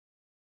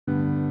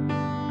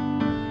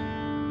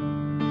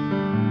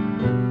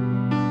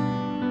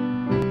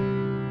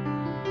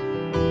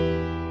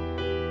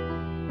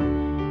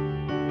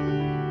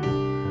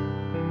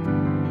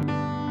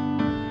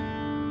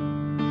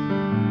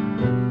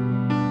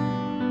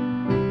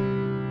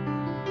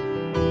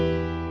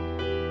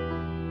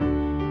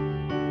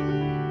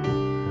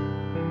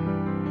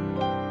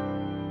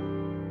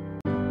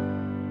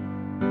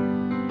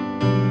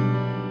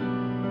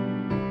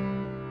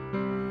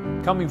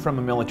Coming from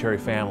a military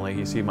family,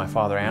 you see my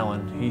father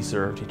Alan, he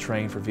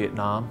trained for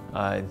Vietnam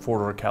in Fort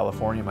Ord,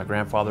 California. My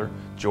grandfather,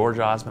 George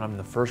Osmond, I'm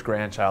the first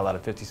grandchild out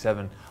of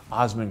 57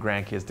 Osmond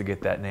grandkids to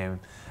get that name.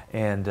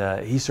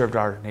 And he served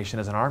our nation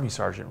as an Army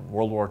sergeant in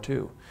World War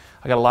II.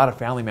 I got a lot of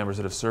family members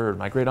that have served.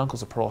 My great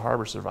uncle's a Pearl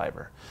Harbor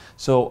survivor.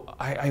 So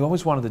I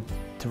always wanted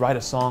to write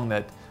a song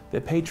that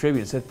paid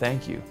tribute and said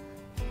thank you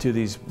to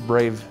these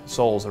brave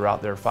souls that are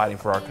out there fighting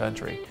for our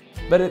country.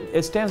 But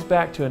it stems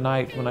back to a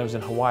night when I was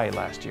in Hawaii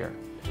last year.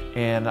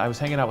 And I was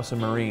hanging out with some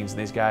Marines,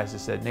 and these guys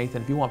just said,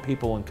 Nathan, if you want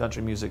people in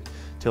country music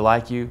to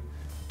like you,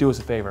 do us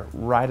a favor,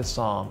 write a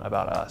song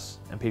about us,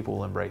 and people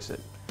will embrace it.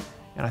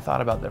 And I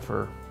thought about that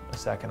for a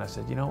second. I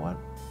said, you know what?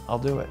 I'll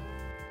do it.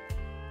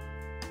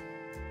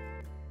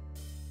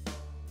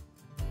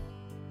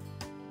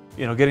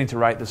 You know, getting to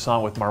write the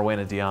song with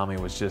Marwena Dyami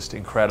was just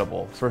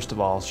incredible. First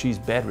of all, she's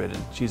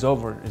bedridden. She's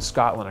over in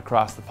Scotland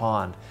across the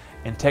pond,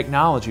 and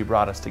technology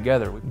brought us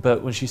together.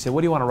 But when she said, what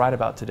do you want to write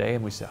about today?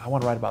 And we said, I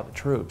want to write about the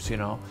troops, you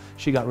know.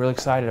 She got really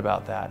excited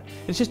about that.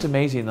 It's just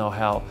amazing though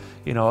how,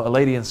 you know, a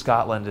lady in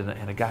Scotland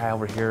and a guy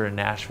over here in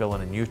Nashville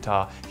and in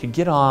Utah can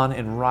get on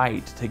and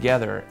write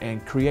together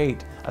and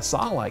create a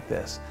song like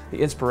this. The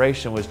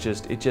inspiration was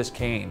it just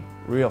came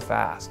real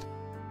fast.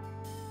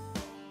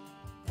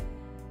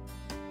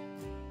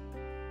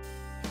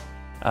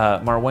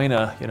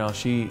 Marwena, you know,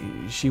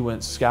 she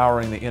went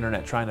scouring the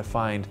internet trying to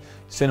find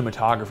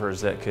cinematographers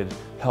that could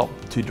help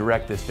to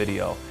direct this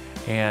video.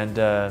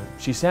 And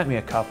she sent me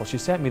a couple. She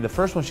sent me, the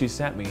first one she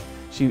sent me,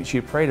 she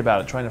prayed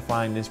about it, trying to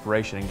find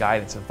inspiration and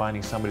guidance and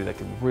finding somebody that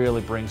could really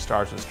bring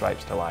Stars and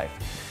Stripes to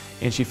life.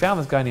 And she found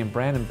this guy named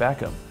Brandon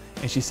Beckham.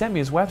 And she sent me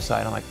his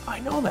website. I'm like, I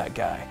know that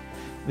guy.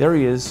 There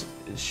he is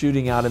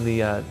shooting out in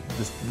the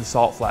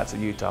salt flats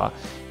of Utah.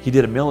 He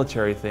did a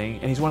military thing,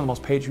 and he's one of the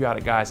most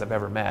patriotic guys I've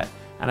ever met.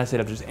 And I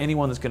said, if there's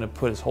anyone that's going to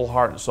put his whole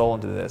heart and soul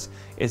into this,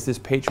 it's this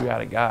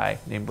patriotic guy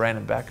named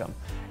Brandon Beckham.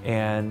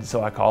 And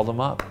so I called him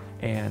up,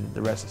 and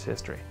the rest is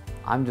history.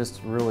 I'm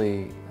just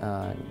really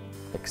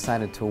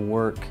excited to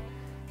work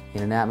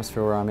in an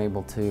atmosphere where I'm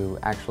able to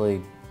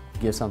actually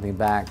give something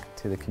back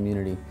to the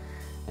community.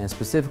 And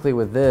specifically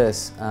with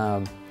this,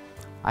 I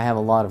have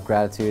a lot of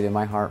gratitude in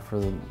my heart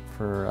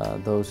for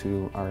those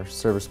who are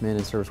servicemen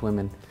and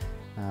servicewomen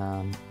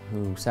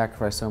who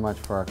sacrifice so much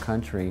for our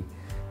country.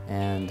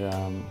 And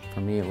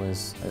for me, it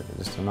was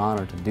just an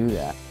honor to do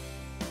that.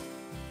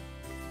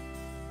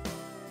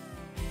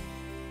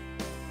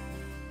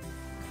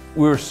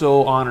 We were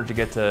so honored to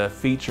get to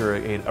feature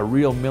a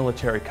real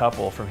military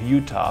couple from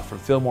Utah, from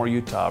Fillmore,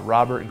 Utah,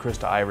 Robert and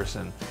Krista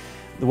Iverson.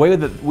 The way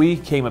that we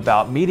came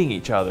about meeting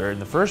each other in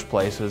the first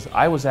place is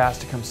I was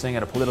asked to come sing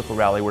at a political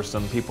rally where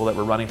some people that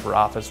were running for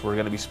office were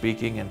going to be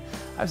speaking, and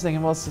I was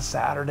thinking, well, it's a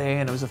Saturday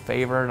and it was a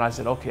favor, and I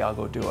said, okay, I'll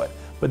go do it.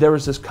 But there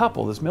was this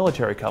couple, this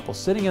military couple,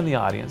 sitting in the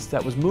audience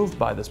that was moved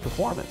by this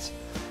performance.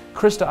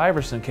 Krista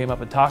Iverson came up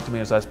and talked to me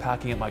as I was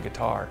packing up my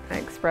guitar. I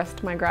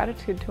expressed my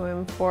gratitude to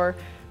him for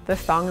the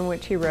song in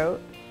which he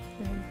wrote.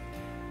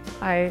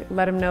 I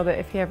let him know that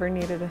if he ever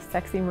needed a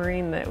sexy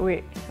Marine that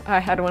I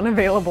had one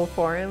available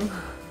for him.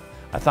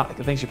 I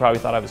think she probably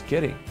thought I was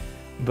kidding,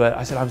 but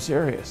I said, I'm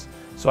serious.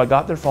 So I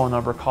got their phone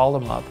number,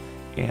 called them up,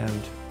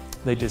 and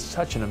they did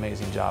such an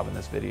amazing job in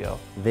this video.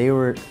 They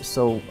were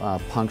so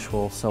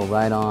punctual, so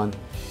right on,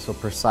 so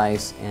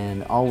precise,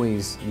 and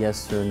always yes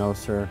sir, no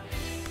sir.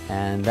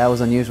 And that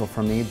was unusual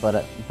for me,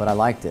 but I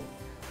liked it.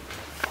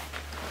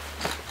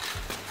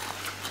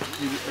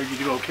 Are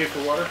you okay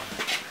for water?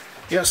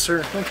 Yes,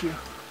 sir. Thank you.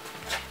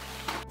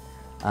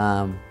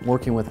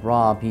 Working with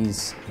Rob,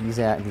 he's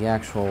the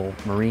actual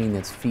Marine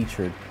that's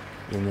featured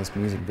in this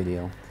music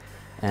video,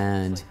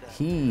 and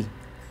he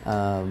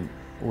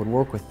would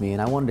work with me,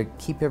 and I wanted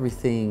to keep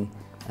everything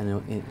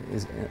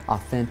as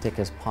authentic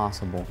as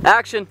possible.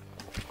 Action!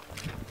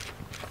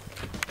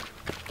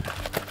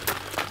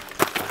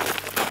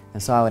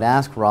 And so I would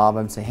ask Rob,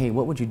 I would say, hey,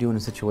 what would you do in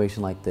a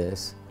situation like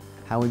this?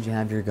 How would you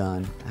have your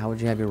gun? How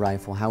would you have your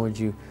rifle? How would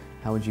you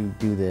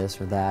do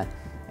this or that?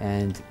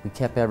 And we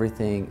kept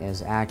everything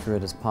as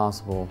accurate as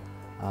possible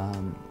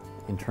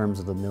in terms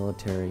of the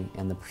military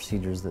and the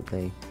procedures that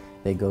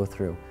they go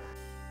through.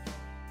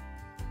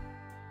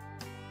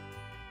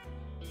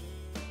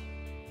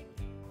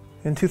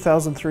 In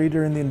 2003,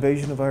 during the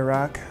invasion of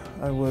Iraq,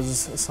 I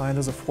was assigned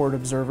as a forward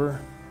observer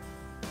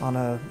on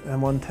a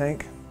M1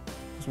 tank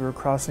as we were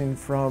crossing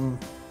from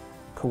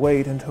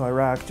Kuwait into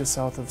Iraq, just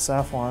south of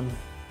Safwan,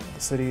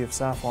 the city of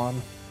Safwan.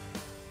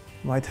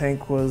 My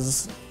tank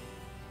was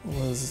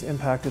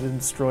impacted and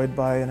destroyed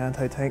by an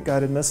anti-tank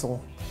guided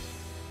missile.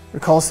 I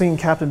recall seeing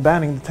Captain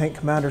Banning, the tank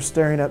commander,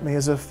 staring at me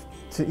as if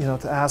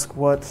to ask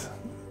what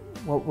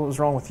was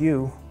wrong with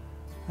you.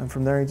 And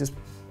from there he just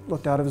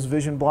looked out of his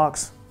vision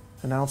blocks,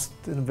 announced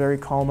in a very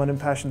calm,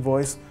 unimpassioned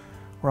voice,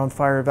 "We're on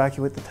fire,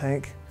 evacuate the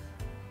tank."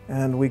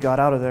 And we got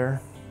out of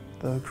there.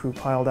 The crew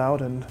piled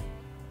out and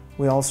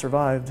we all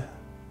survived.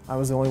 I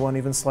was the only one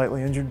even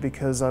slightly injured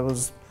because I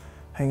was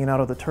hanging out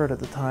of the turret at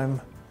the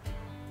time.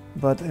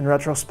 But in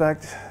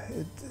retrospect,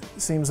 it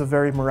seems a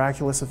very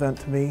miraculous event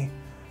to me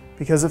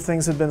because if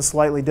things had been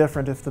slightly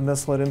different, if the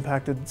missile had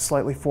impacted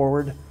slightly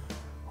forward,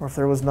 or if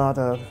there was not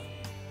an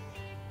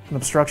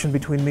obstruction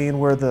between me and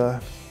where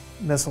the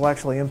missile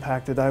actually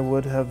impacted, I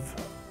would have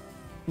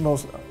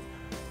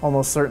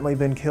almost certainly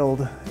been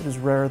killed. It is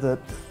rare that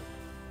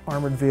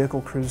armored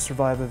vehicle crews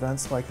survive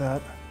events like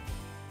that.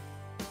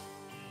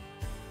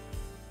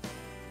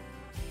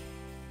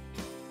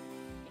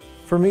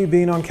 For me,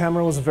 being on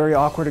camera was a very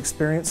awkward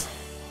experience.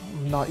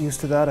 I'm not used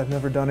to that. I've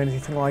never done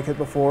anything like it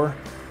before.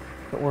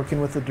 But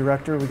working with the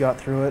director, we got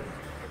through it.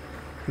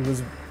 He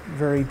was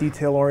very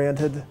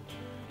detail-oriented,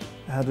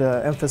 had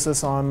an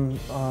emphasis on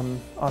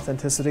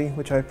authenticity,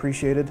 which I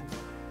appreciated.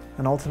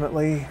 And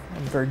ultimately,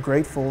 I'm very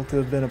grateful to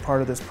have been a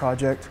part of this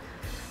project.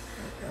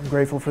 I'm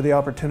grateful for the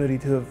opportunity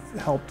to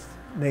have helped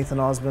Nathan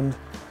Osmond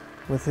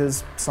with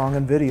his song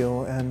and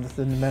video and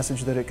the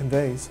message that it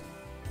conveys.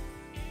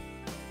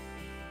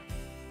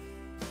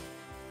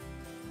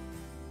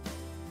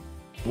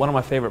 One of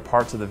my favorite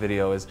parts of the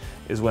video is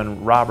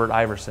when Robert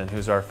Iverson,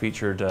 who's our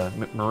featured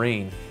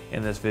Marine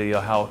in this video,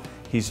 how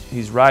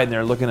he's riding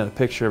there looking at a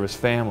picture of his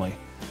family,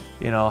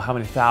 you know, how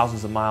many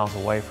thousands of miles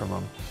away from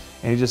him.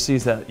 And he just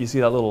sees that, you see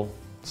that little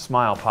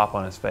smile pop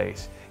on his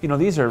face. You know,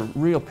 these are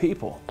real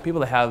people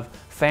that have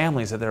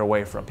families that they're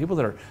away from, people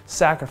that are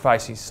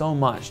sacrificing so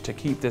much to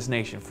keep this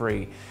nation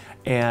free.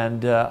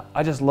 And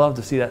I just love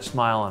to see that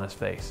smile on his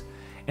face.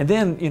 And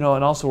then, you know,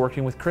 and also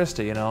working with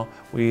Krista, you know,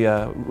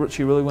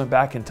 she really went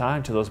back in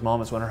time to those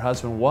moments when her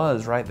husband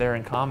was right there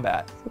in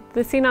combat.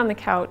 The scene on the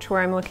couch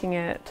where I'm looking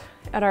at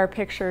our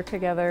picture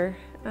together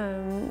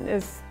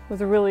was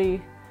a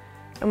really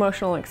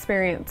emotional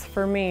experience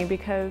for me,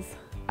 because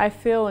I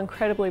feel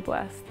incredibly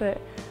blessed that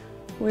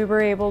we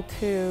were able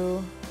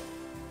to,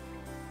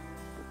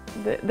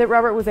 that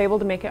Robert was able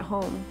to make it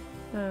home.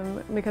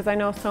 Because I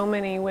know so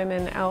many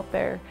women out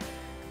there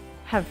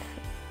have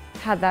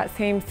had that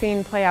same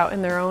scene play out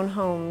in their own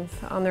homes,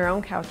 on their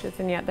own couches,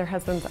 and yet their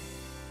husbands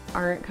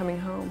aren't coming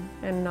home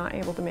and not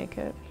able to make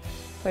it.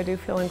 So I do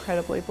feel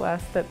incredibly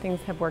blessed that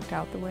things have worked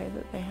out the way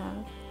that they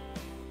have.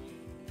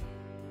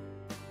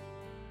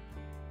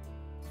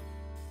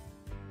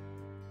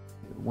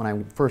 When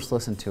I first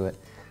listened to it,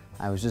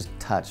 I was just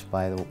touched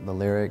by the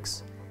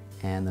lyrics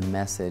and the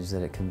message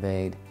that it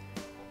conveyed.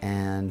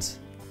 And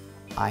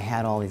I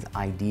had all these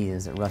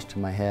ideas that rushed to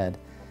my head,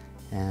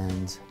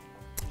 and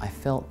I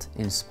felt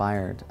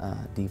inspired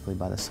deeply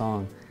by the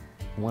song.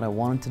 And what I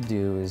wanted to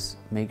do is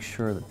make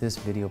sure that this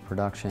video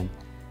production,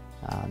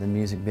 the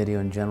music video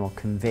in general,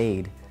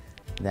 conveyed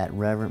that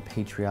reverent,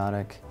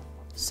 patriotic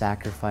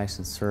sacrifice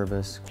and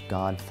service,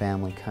 God,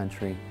 family,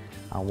 country.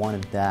 I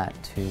wanted that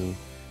to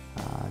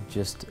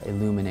just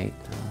illuminate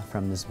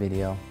from this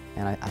video,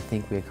 and I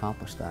think we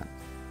accomplished that.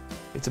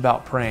 It's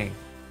about praying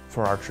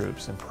for our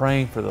troops and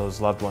praying for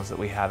those loved ones that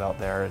we have out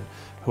there and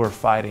who are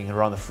fighting and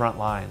are on the front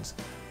lines,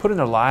 putting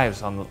their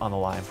lives on the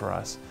line for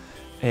us.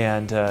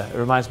 And it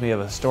reminds me of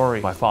a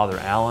story. My father,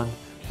 Alan,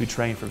 who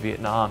trained for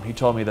Vietnam, he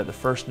told me that the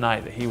first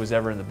night that he was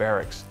ever in the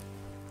barracks,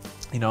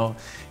 you know,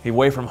 he's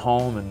away from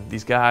home, and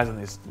these guys and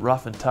these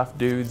rough and tough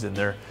dudes, and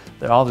they're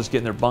all just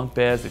getting their bunk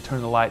beds, they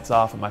turn the lights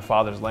off, and my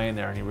father's laying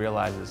there, and he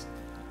realizes,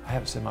 I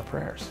haven't said my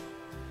prayers.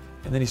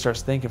 And then he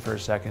starts thinking for a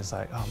second. It's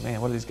like, oh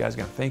man, what are these guys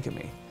gonna think of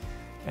me?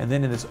 And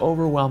then this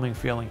overwhelming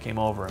feeling came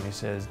over him. He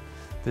says,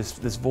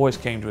 this voice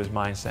came to his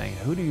mind saying,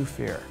 who do you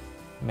fear,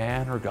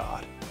 man or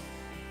God?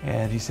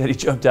 And he said he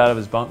jumped out of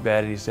his bunk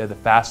bed and he said the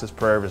fastest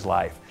prayer of his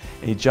life.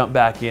 And he jumped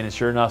back in, and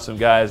sure enough, some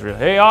guys were,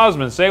 hey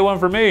Osmond, say one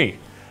for me,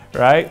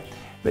 right?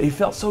 But he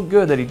felt so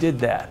good that he did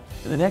that.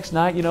 And the next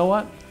night, you know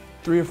what?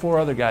 3 or 4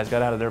 other guys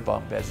got out of their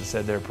bunk beds and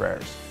said their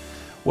prayers.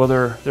 Well,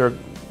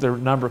 their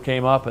number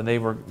came up, and they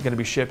were going to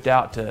be shipped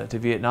out to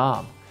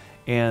Vietnam.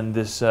 And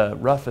this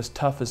roughest,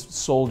 toughest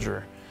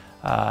soldier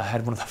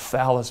had one of the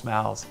foulest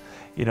mouths,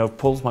 you know,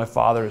 pulls my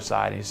father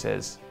aside and he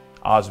says,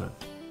 Osmond,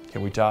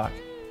 can we talk?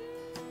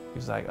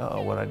 He's like,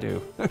 uh-oh, what'd I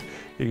do?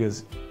 He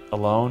goes,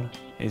 alone?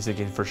 And he's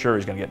thinking for sure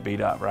he's going to get beat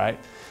up, right?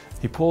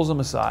 He pulls him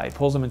aside,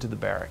 pulls him into the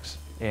barracks,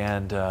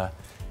 and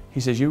he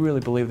says, you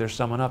really believe there's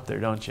someone up there,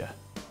 don't you?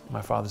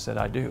 My father said,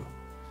 I do.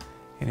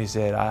 And he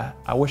said,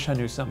 I wish I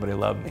knew somebody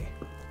loved me.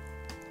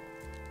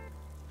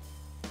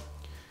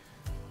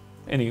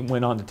 And he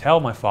went on to tell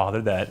my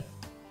father that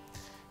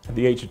at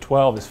the age of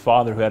 12, his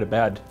father, who had a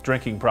bad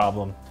drinking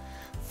problem,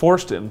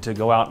 forced him to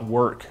go out and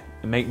work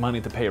and make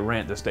money to pay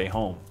rent to stay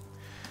home.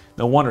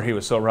 No wonder he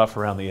was so rough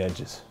around the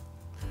edges.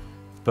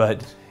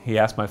 But he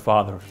asked my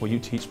father, will you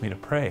teach me to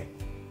pray?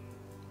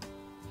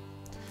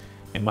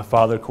 And my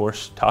father, of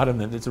course, taught him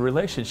that it's a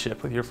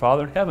relationship with your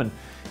Father in heaven.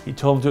 He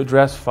told him to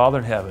address Father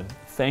in heaven,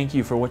 thank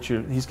you for what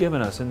He's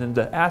given us, and then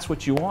to ask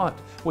what you want,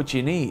 what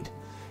you need,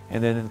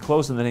 and then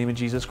close in the name of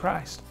Jesus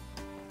Christ.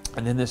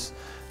 And then this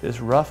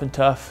rough and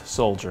tough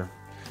soldier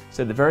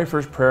said the very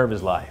first prayer of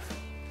his life.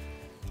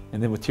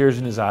 And then with tears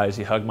in his eyes,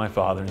 he hugged my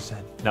father and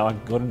said, now I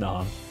can go to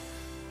Nam,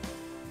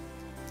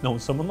 knowing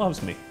someone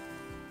loves me.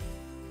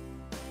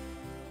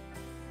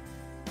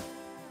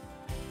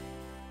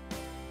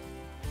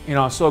 You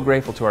know, I'm so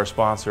grateful to our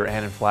sponsor,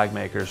 Annan Flag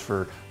Makers,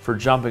 for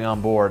jumping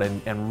on board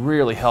and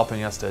really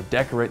helping us to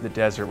decorate the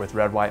desert with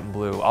red, white, and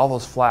blue. All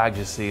those flags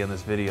you see in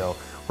this video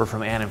were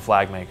from Annan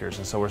Flag Makers,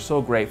 and so we're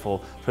so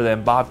grateful for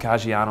them. Bob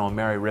Caggiano and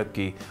Mary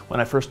Ripke, when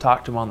I first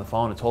talked to them on the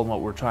phone and told them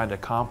what we're trying to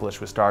accomplish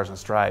with Stars and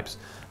Stripes,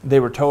 they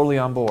were totally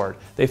on board.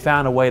 They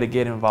found a way to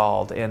get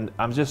involved, and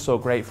I'm just so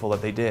grateful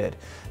that they did,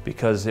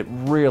 because it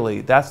really,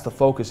 that's the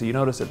focus. You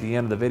notice at the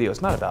end of the video,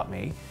 it's not about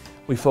me.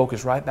 We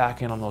focus right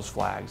back in on those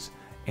flags.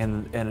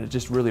 And it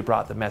just really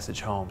brought the message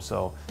home.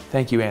 So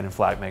thank you, Annan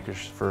Flag Makers,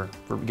 for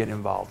getting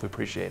involved. We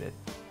appreciate it.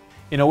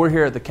 You know, we're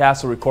here at the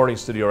Castle Recording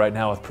Studio right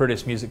now with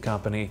Pritis Music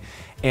Company,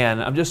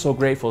 and I'm just so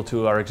grateful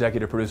to our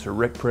executive producer,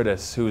 Rick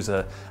Pritis, who's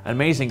an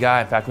amazing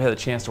guy. In fact, we had a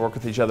chance to work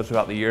with each other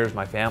throughout the years.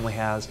 My family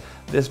has.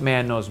 This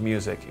man knows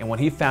music, and when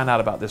he found out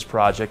about this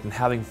project and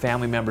having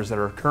family members that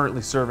are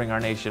currently serving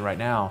our nation right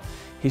now,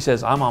 he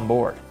says, I'm on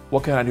board.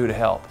 What can I do to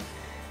help?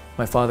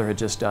 My father had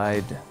just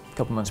died a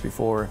couple months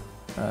before.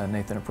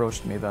 Nathan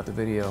approached me about the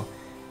video,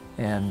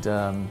 and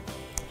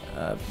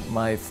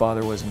my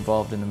father was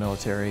involved in the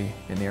military,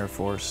 in the Air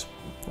Force,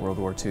 World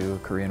War II,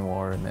 Korean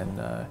War, and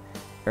then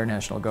Air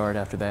National Guard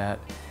after that.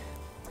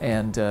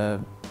 And at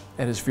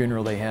his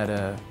funeral they had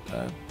a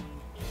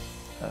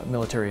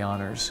military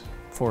honors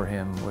for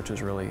him, which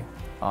was really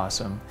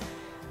awesome.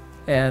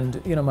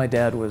 And you know, my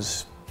dad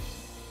was,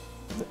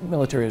 the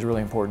military is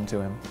really important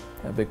to him,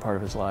 a big part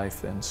of his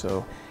life, and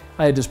so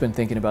I had just been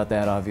thinking about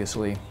that,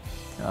 obviously.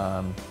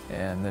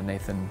 And then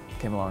Nathan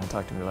came along and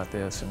talked to me about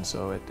this, and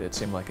so it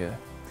seemed like a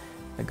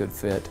good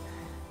fit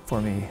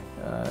for me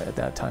at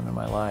that time in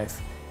my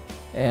life.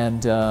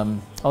 And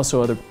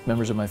also other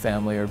members of my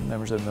family are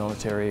members of the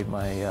military.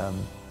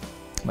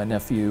 My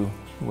nephew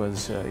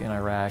was in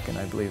Iraq, and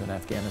I believe in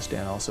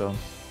Afghanistan also.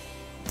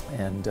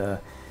 And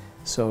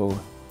so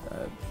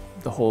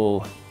the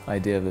whole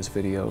idea of this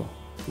video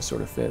just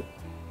sort of fit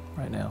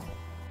right now.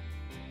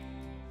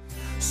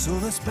 So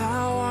let's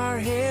bow our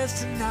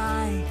heads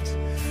tonight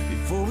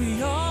before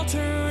we all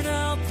turn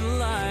out the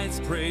lights.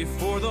 Pray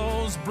for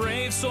those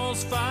brave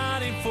souls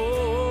fighting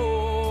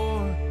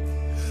for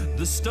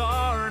the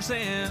Stars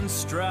and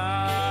Stripes.